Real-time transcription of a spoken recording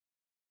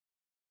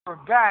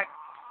we're back.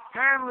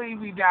 Apparently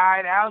we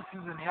died. Alice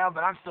is in hell,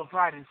 but I'm still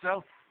fighting.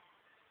 So,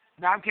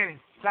 no, I'm kidding.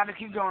 Time to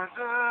keep going.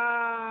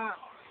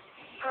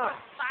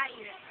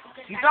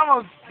 He's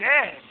almost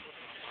dead.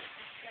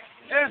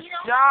 Just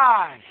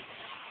die.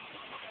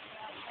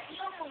 He's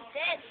almost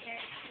dead, sir.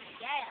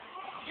 Yeah.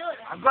 Do it.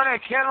 I'm gonna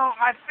kill him with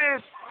my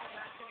fist.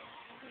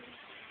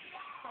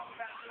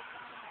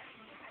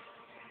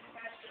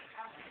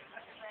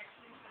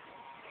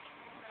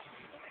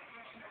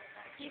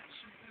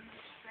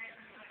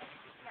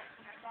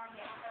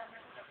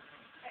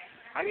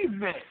 How do you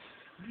miss?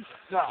 You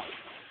suck.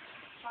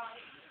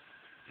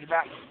 You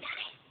back.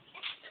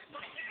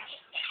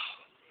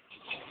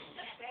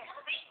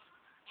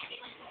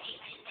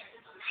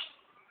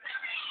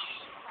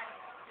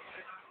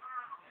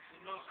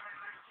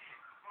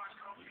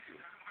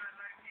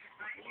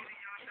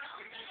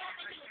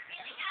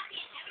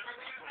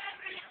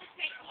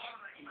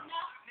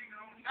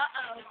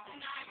 Uh-oh.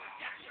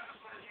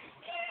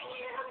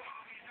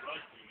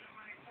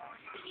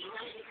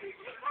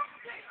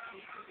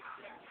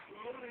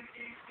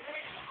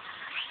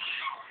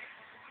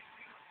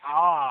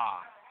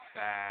 Ah,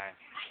 sad.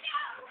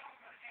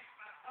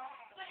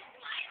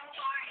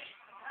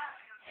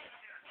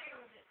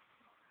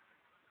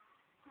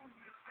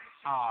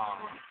 Ah.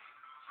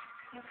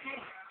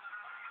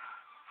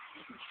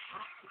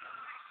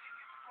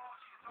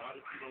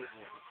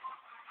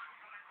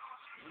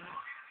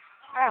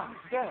 Oh,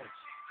 good.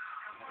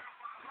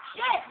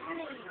 Shit!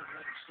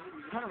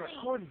 Kind of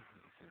recording.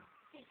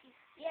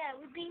 Yeah,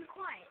 we're being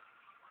quiet.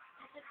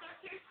 The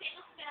sorcerer's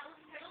fatal spell was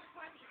hurled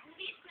forth the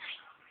previous night.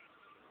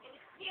 It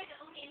was clear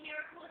that only a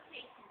miracle was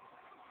taken.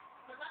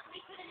 But luckily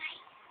for the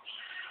knight,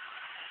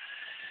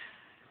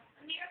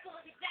 a miracle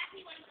was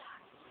exactly what he got.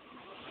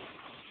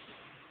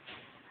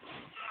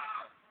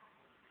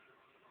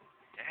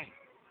 Dang.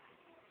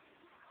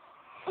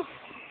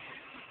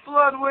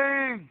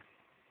 Bloodwing!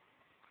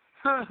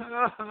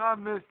 I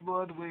miss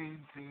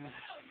Bloodwing too.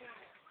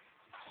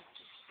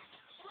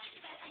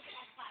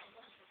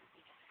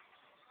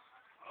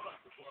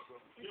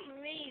 It's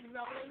me,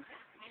 rolling.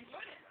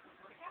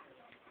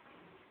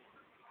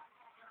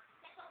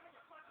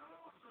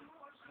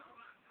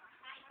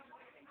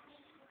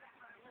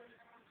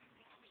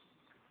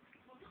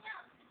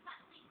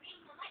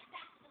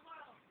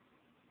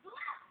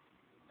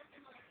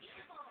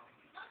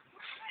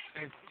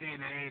 'It's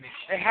Tina, ain't it?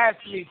 It has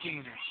to be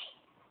Tina.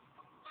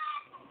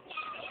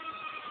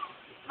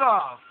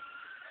 Stop.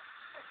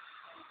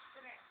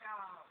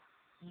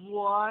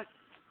 What?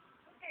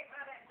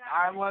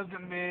 I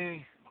wasn't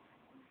me.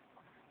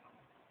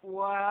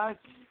 What?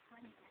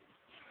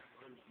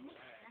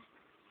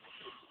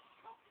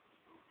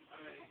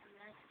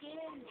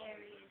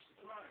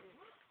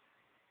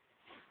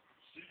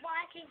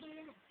 Why can't you get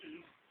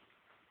in?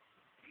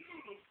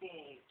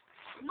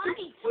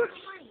 Money!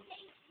 Money!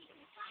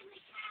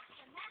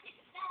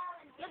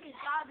 Look at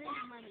all this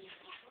money.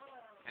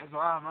 That's a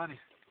lot of money.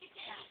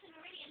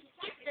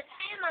 It's the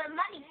time of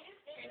money.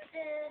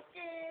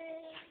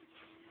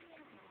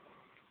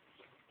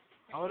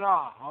 Hold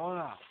on, hold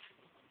on.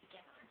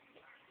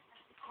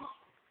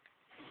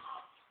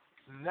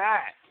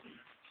 That,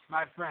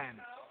 my friend,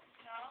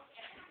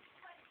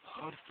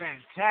 was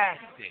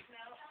fantastic.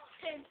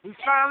 We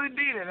finally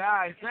beat it,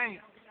 I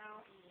think.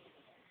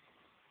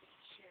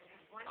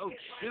 Oh,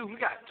 shoot, we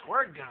got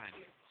twerk gun.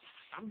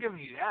 I'm giving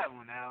you that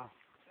one now.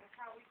 That's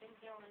how we've been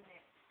doing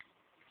it.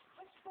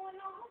 What's going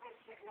on? Who's been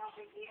sitting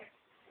over here?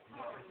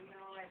 Oh, you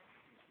know what?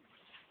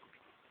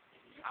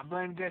 I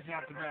blame this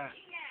after that.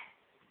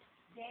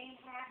 They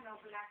ain't have no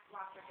black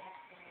flopper back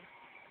then.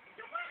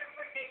 So why the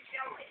fuck they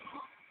show it?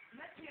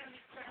 Must be on the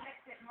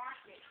connected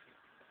market.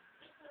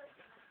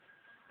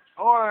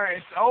 Or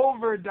it's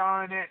over,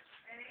 darn it.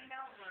 It ain't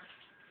over.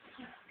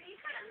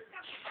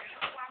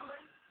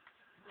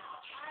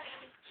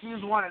 She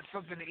just wanted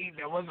something to eat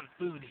that wasn't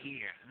food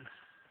here.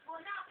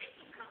 Well, now they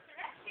can cook to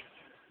that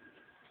chicken.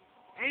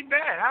 Ain't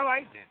bad. I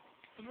liked it.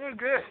 It was real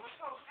good.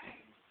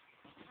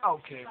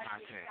 Okay,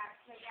 my turn.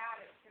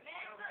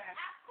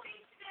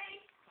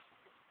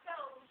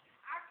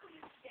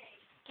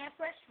 Can I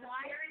press Y?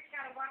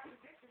 Can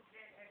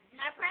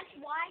I press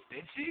Y?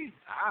 Did she?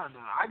 I don't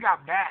know. I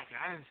got back.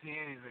 I didn't see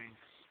anything.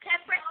 Can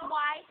I press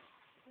Y?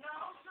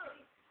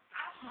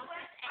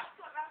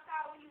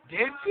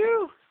 Did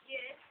you?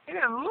 Yes. It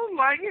didn't look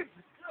like it.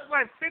 There's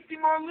like 50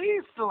 more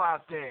leaves still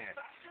out there.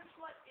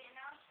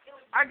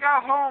 I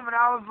got home and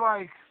I was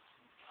like,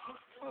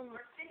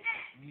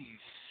 you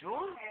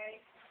sure?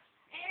 Okay.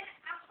 And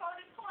I'm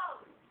folding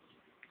clothes.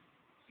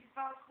 You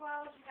fold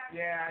clothes? You got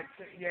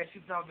Yeah, she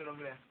felt it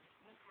over there.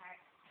 Okay.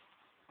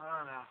 I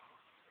don't know.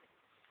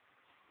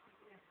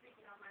 You're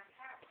sleeping on my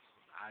couch.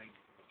 I.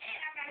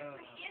 And I got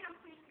to in them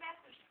pretty fast.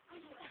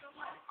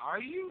 Are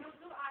you? You'll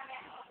do all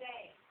that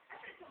today. I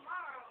said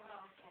tomorrow.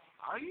 Okay.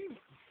 Are you?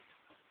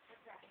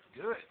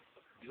 Do it.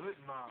 Do it,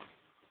 Mom.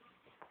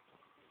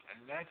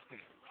 And next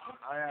thing.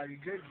 Are you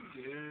good,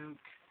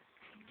 Duke?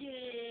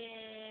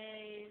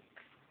 Duke.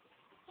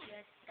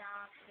 Just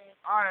stop it.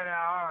 Alright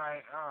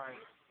now,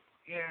 alright.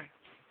 Yeah.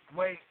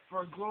 Wait,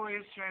 for a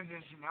glorious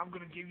transition, I'm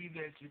gonna give you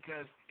this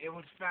because it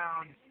was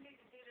found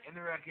in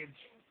the wreckage.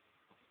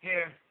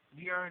 Here,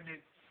 you earned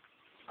it.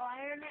 Oh,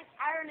 I earned it.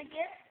 I earned a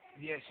gift.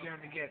 Yes, you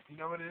earned the gift. You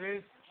know what it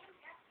is?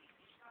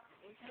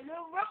 It's a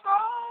new record.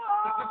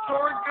 It's a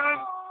Torque gun.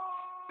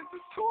 It's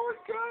a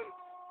Torque gun.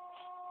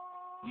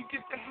 You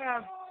get to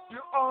have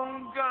your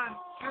own gun,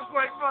 just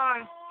like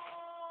mine.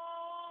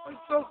 I'm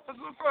so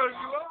proud of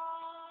you.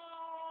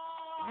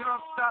 Huh? You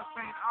don't stop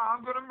saying, "Oh,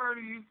 I'm gonna murder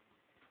you."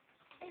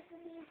 It's a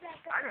new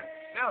record. I can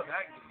sell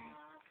that game.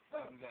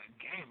 That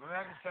game. I mean,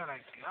 I can sell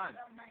that gun.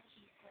 What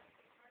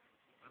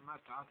am I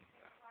talking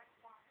about?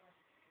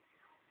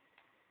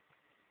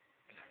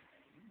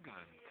 This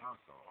gun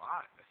costs a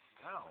lot to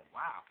sell.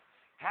 Wow.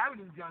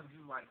 Having these guns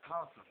is like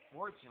cost a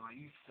fortune. Like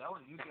you sell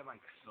it, you get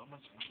like so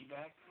much money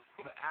back.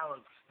 But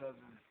Alex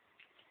doesn't.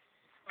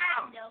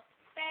 I know.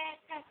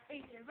 That's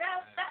easy.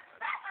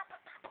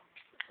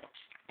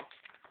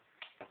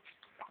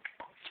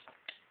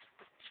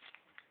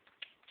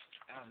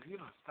 Alex, you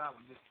don't stop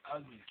with this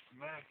ugly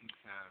smacking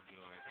sound of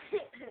yours.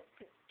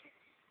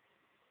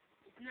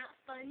 It's not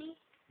funny.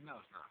 No,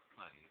 it's not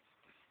funny.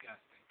 It's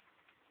disgusting.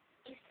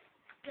 It's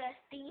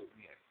disgusting.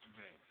 Yes,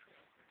 very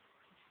disgusting.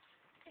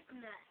 It's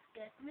not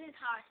disgusting. It's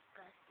hard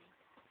disgusting.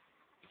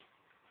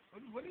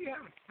 What do you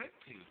have it set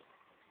to?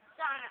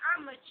 Sorry,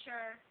 I'm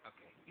mature.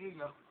 Okay, here you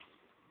go.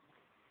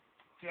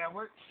 See how it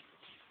works?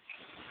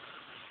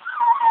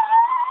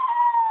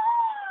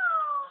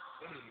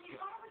 There you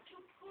go.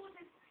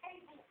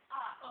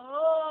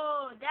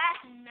 Oh,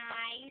 that's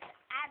nice.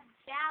 I'm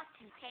about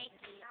to take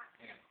it.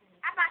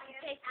 I'm about to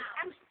take it.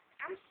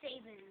 I'm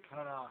saving.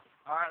 Hold on.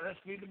 Alright, let's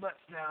feed the butts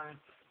down.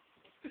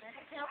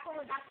 Let's help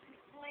her not to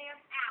slam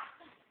out.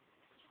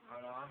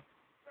 Hold on.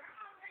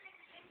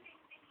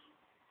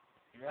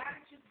 You Why ready?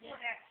 don't you pull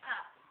that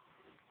up?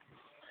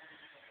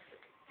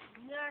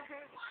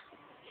 Never.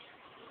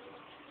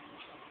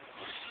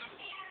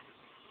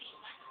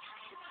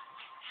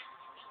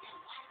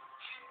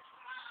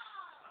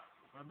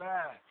 We're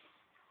back.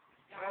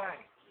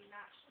 Hey. Do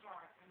not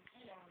start. I'm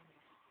telling you.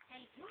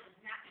 Hey,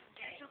 It's not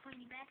today. so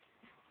funny back.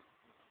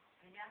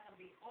 And y'all gonna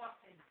be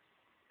often.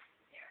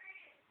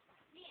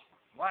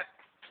 What?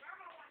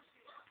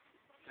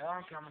 Yeah,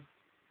 I'm coming.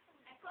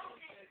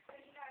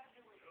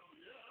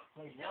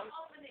 Wait, Don't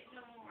what? open it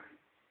no more.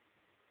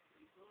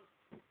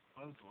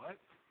 Close what?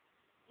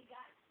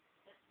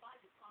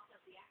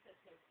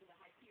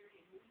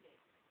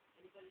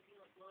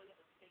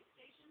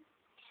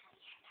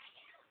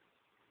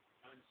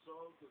 And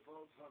so the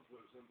vault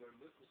hunters and their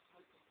little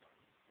cycle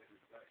guns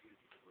headed back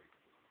into the great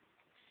world.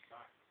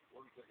 Back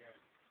once again,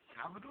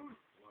 Salvador?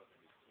 one of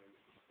his friends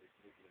had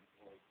taken an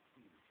all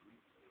too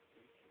brief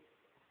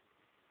vacation.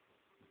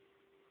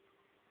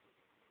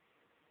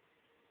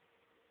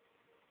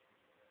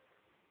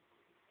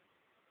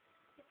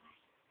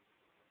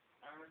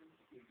 And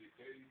in the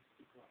days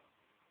to come,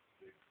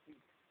 they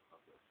think of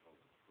their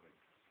fallen friends,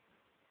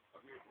 of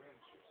the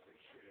adventures they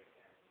shared.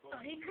 Oh,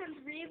 here comes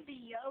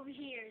Ruby over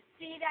here.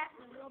 See, that's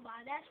the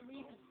robot. That's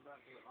Ruby. No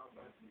matter how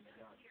badly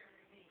done,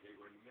 they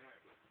were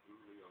never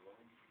truly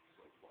alone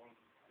so long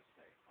as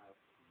they have.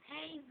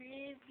 Hey,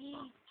 Ruby.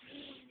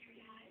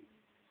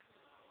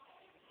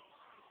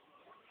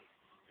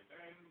 And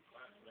then,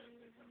 classmates,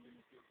 they have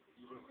been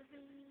ruined.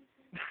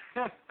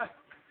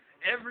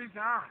 Every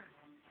time.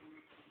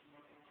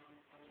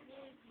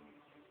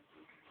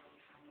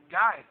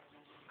 Guys,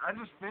 I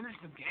just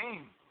finished the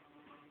game.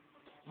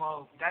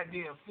 Well, that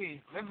DLC.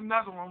 There's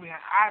another one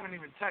I haven't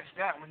even touched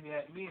that one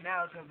yet. Me and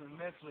Alex haven't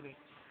messed with it.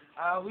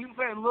 We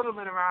played a little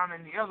bit around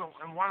in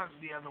one of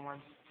the other ones.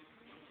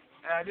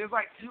 There's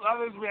like two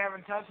others we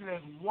haven't touched, and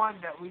there's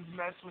one that we've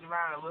messed with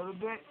around a little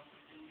bit.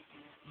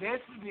 This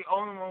is the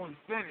only one we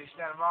finished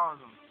out of all of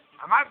them.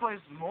 I might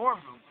play some more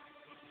of them.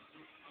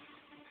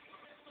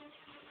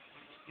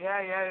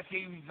 Yeah, the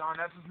TV's on.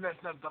 That's what's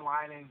messing up the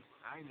lighting.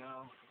 I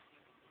know.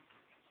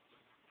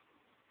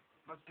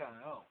 What the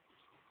hell?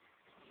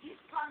 You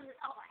pause it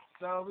all.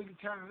 So we can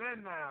turn it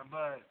in now,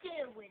 but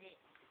Deal with it,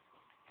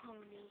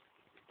 pony.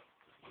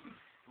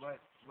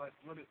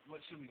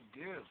 what should we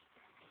do?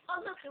 Oh,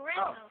 look, a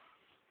rainbow.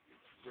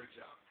 Great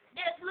job.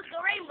 There's, look, a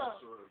rainbow.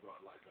 Sort of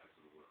brought life back to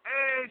the world.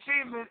 Hey,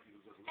 achievement!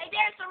 Hey,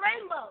 there's a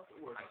rainbow.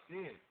 Don't worry I about it.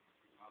 see it.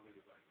 I'll leave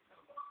it back.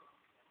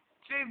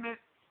 Achievement.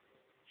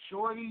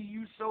 Shorty,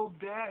 you so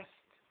best.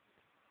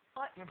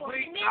 What, 40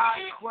 Complete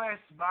side minutes?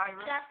 quest,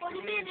 Byron. Got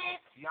 40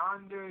 minutes.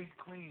 Yonder is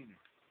clean.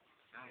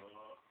 Nice.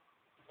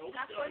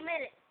 Got 40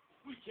 minutes.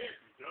 We can't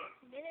be done.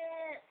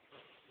 Minutes.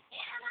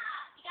 And,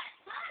 you got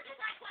tons of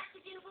my quest to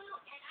do, boo,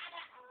 and I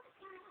got all the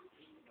time.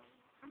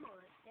 Come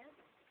on, Steph.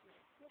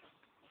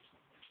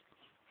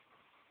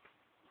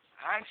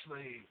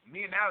 Actually,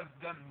 me and Alex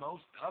done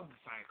most of the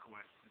side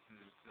quests,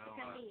 so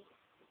Tell me.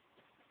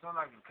 sounds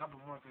like a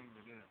couple more things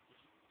to do.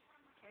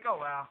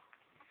 Go, Al.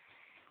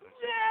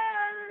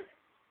 Yeah.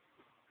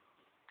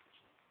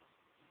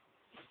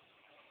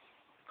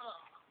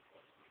 Oh,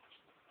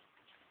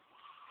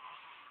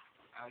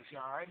 Alex, you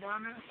alright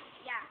down there?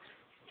 yeah.